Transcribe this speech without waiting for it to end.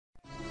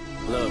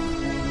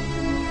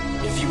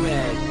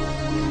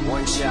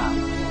one shot,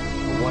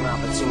 one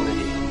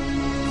opportunity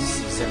to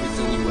seize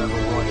everything you ever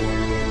wanted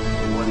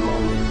in one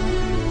moment.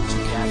 Did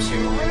you capture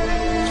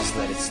it? Just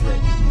let it slip.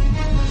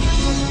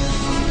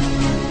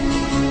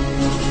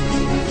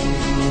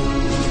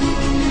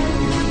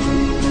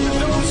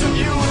 Those of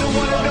you that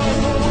want to know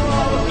what we're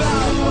all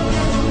about,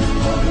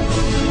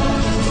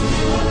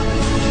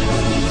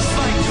 it's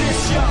like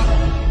this, y'all.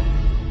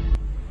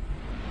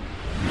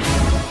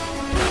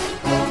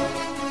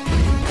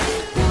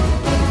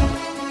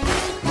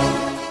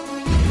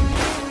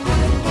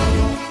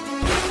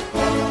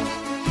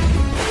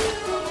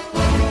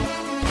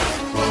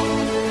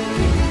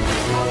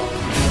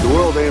 The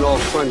world ain't all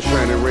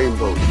sunshine and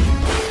rainbows.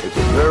 It's a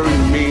very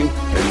mean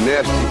and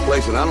nasty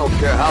place, and I don't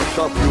care how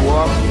tough you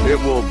are, it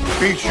will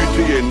beat you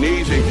to your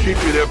knees and keep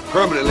you there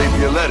permanently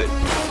if you let it.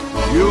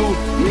 You,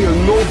 me, or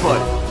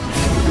nobody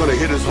is gonna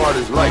hit as hard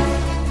as life.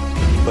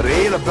 But it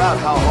ain't about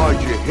how hard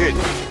you hit.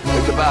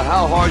 It's about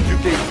how hard you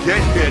can get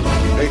hit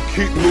and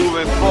keep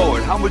moving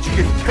forward. How much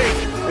you can take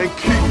and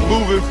keep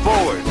moving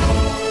forward.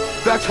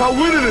 That's how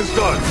winning is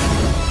done.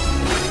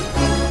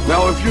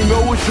 Now, if you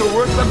know what you're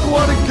worth, then go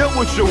out and get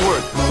what you're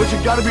worth. But you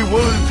gotta be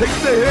willing to take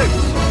the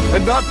hits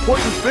and not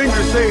pointing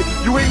fingers saying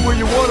you ain't where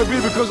you want to be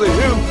because of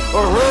him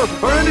or her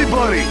or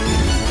anybody.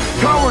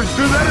 Cowards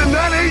do that, and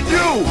that ain't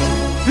you.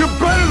 You're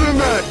better than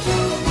that.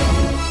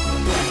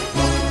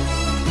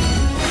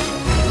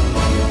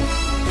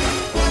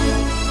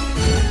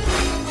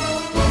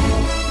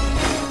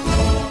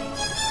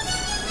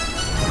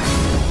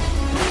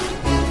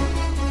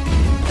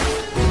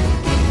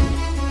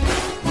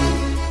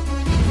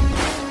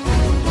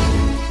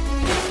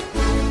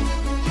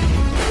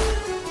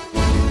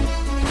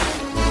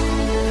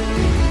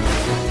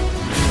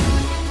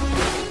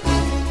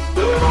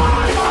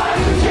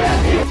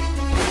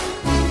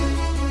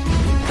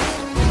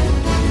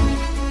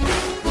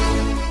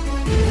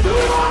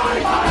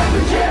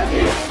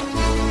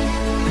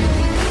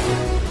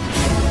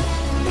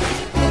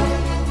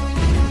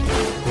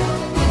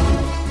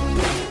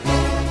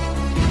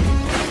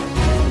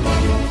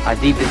 Our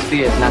deepest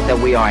fear is not that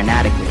we are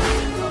inadequate.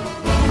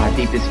 Our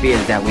deepest fear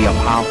is that we are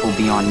powerful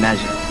beyond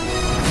measure.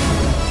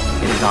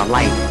 It is our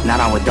light,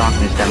 not our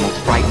darkness, that most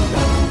frightens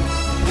us.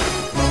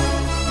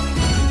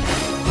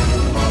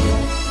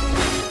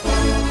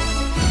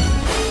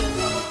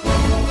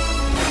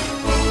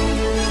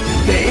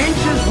 The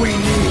inches we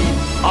need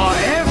are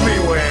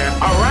everywhere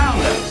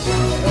around us.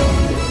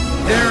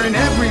 They're in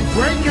every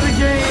break of the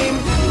game,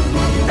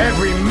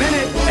 every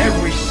minute,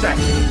 every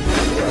second.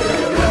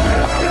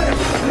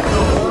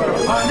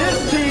 On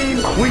this team,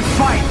 we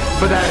fight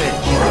for that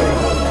inch.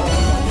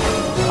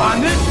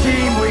 On this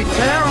team, we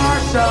tear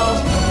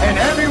ourselves and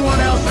everyone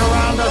else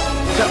around us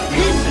to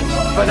pieces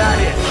for that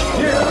inch.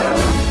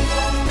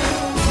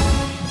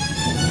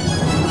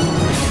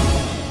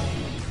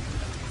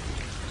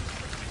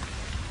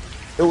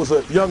 It was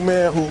a young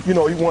man who, he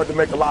wanted to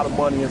make a lot of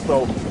money, and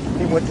so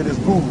he went to this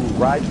guru,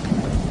 right?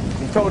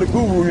 He told the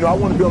guru, I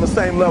want to be on the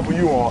same level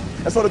you are.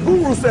 And so the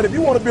guru said, if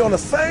you want to be on the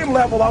same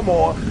level I'm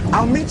on,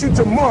 I'll meet you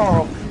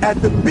tomorrow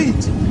at the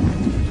beach.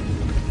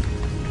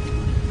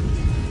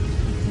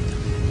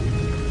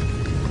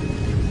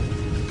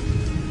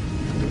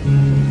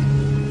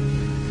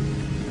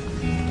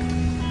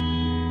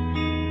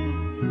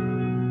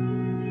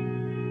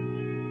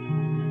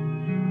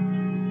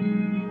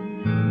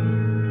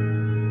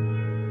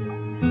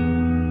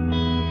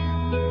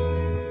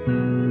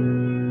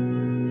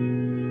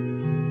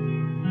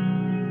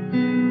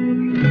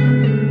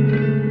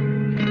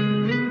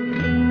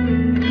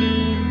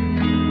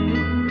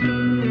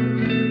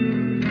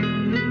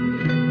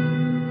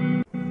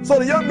 So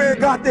the young man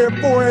got there at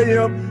 4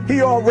 a.m.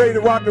 He all ready to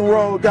rock and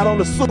roll, got on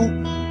the suit,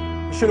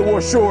 should have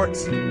wore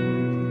shorts.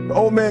 The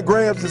old man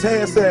grabs his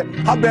hand and said,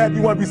 how bad do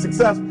you want to be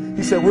successful?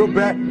 He said, real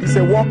bad. He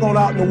said, walk on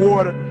out in the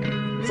water.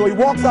 So he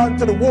walks out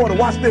into the water.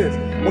 Watch this.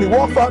 When he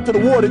walks out into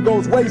the water, it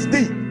goes waist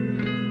deep.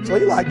 So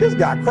he like, this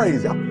guy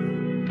crazy.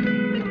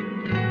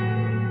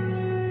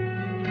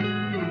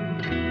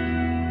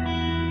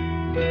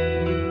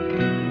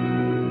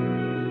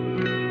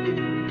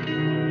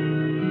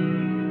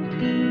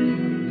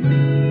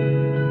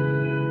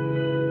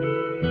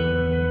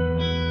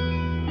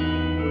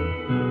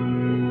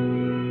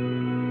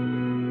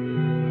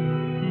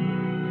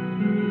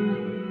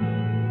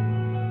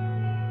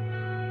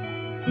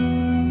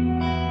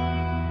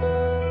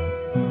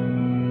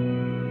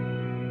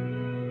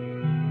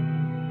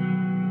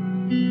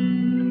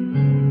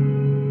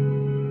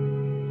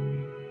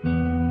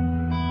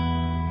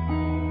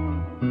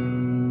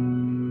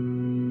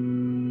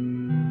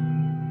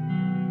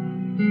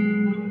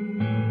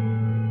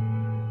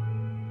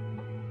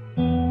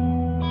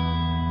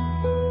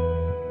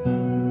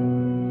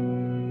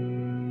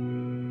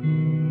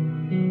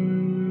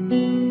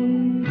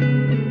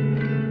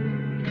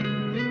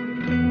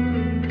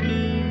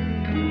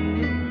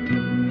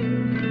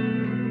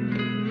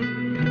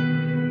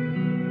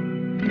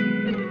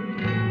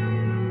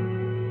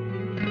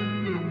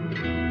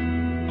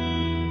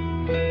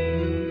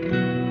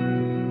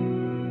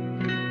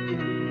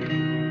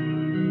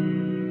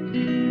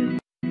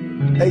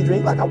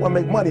 Adrian, like I want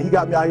to make money. He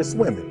got me out here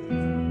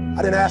swimming.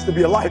 I didn't ask to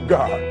be a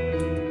lifeguard.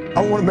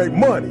 I want to make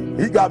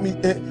money. He got me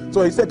in.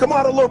 So he said, come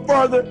out a little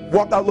further.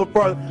 Walked out a little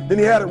further. Then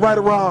he had it right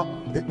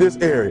around this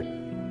area,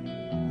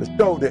 the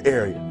shoulder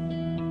area.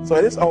 So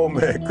this old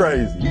man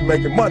crazy. He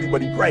making money,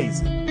 but he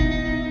crazy.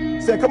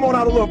 He said, come on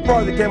out a little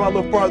further. He came out a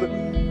little further.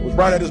 It was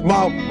right at his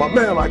mouth. My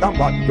man like, I'm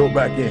about to go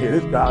back in here.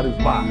 This guy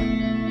is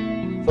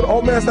mine. So the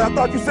old man said, I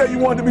thought you said you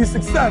wanted to be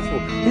successful.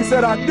 He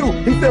said, I do.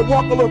 He said,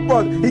 walk a little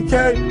further. He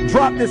came,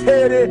 dropped his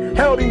head in,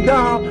 held him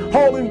down,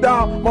 hold him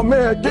down. My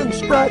man getting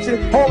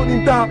scratching, holding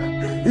him down.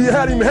 He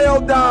had him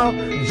held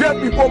down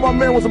just before my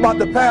man was about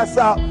to pass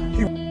out.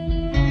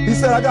 He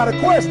said, I got a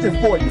question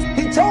for you.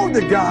 He told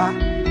the guy,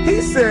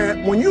 he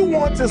said, when you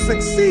want to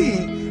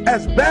succeed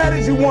as bad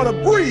as you want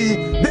to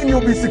breathe, then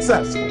you'll be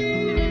successful.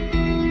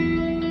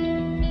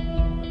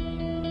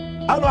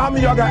 I don't know how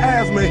many of y'all got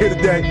asthma in here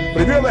today,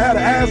 but if you ever had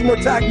an asthma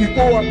attack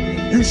before,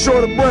 you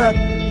short of breath,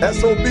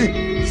 SOB,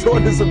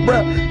 shortness of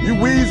breath, you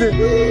wheezing.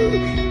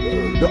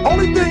 The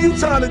only thing you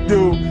trying to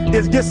do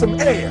is get some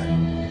air.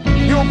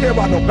 You don't care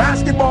about no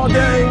basketball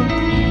game.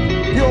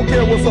 You don't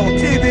care what's on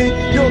TV.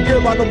 You don't care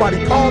about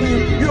nobody calling you.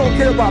 You don't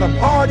care about a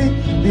party.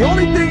 The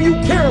only thing you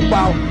care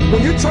about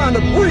when you're trying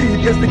to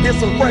breathe is to get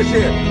some fresh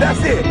air.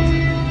 That's it.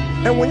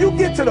 And when you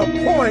get to the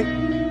point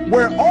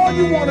where all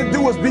you want to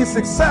do is be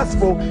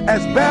successful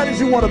as bad as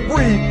you want to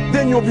breathe,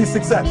 then you'll be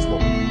successful.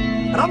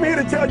 And I'm here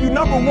to tell you,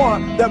 number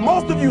one, that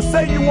most of you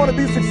say you want to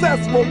be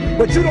successful,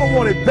 but you don't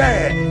want it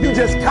bad. You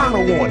just kind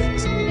of want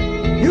it.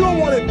 You don't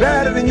want it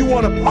badder than you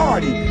want to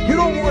party. You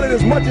don't want it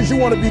as much as you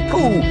want to be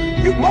cool.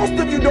 Most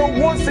of you don't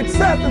want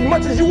success as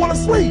much as you want to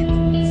sleep.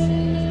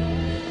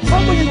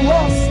 Some of you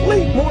love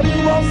sleep more than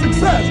you love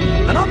success.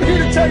 And I'm here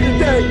to tell you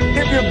today,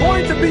 if you're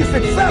going to be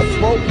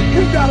successful,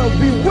 you got to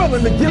be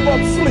willing to give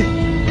up sleep.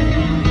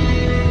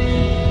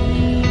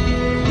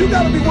 You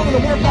got to be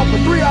willing to work off for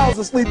 3 hours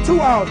of sleep, 2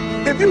 hours.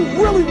 If you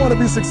really want to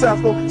be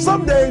successful,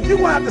 some days you're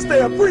going to have to stay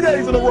up 3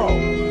 days in a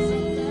row.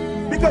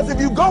 Because if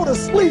you go to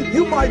sleep,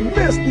 you might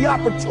miss the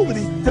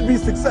opportunity to be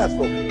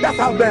successful. That's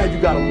how bad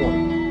you got to want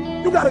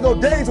it. You got to go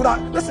days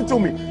without, listen to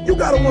me, you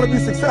got to want to be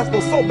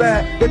successful so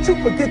bad that you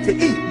forget to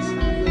eat.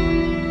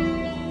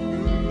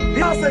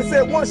 Beyonce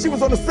said once she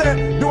was on the set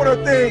doing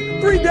her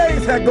thing, 3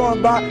 days had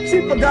gone by,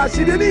 she forgot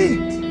she didn't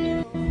eat.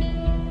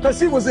 Because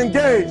she was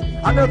engaged.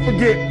 I never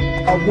forget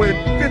when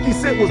 50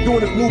 Cent was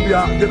doing his movie,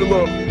 I did a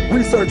little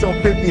research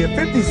on 50, and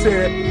 50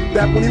 said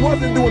that when he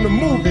wasn't doing the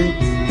movie,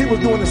 he was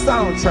doing the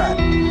soundtrack.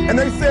 And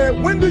they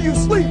said, when do you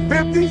sleep,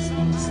 50?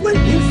 Sleep.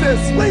 He said,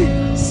 sleep.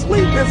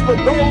 Sleep is for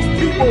those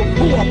people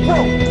who are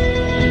broke.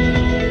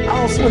 I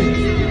don't sleep.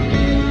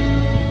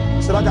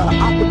 He said, I got an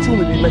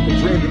opportunity to make a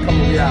dream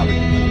become a reality.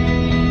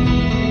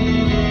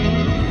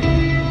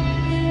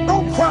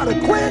 Don't cry to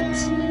quit.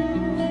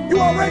 You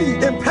already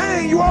in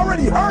pain. You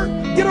already hurt.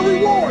 Get a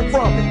reward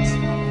from it.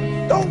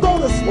 Don't go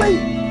to sleep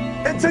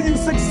until you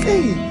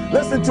succeed.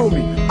 Listen to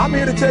me. I'm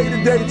here to tell you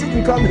today that you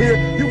can come here,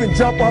 you can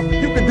jump up,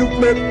 you can do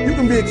flips, you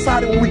can be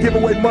excited when we give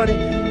away money.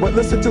 But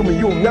listen to me,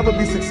 you will never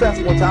be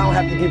successful until I don't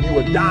have to give you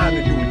a dime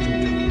to do what you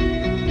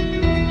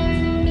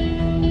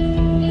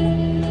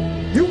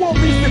do. You won't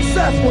be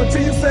successful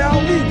until you say, I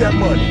don't need that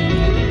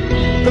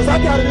money. Because I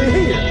got it in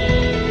here.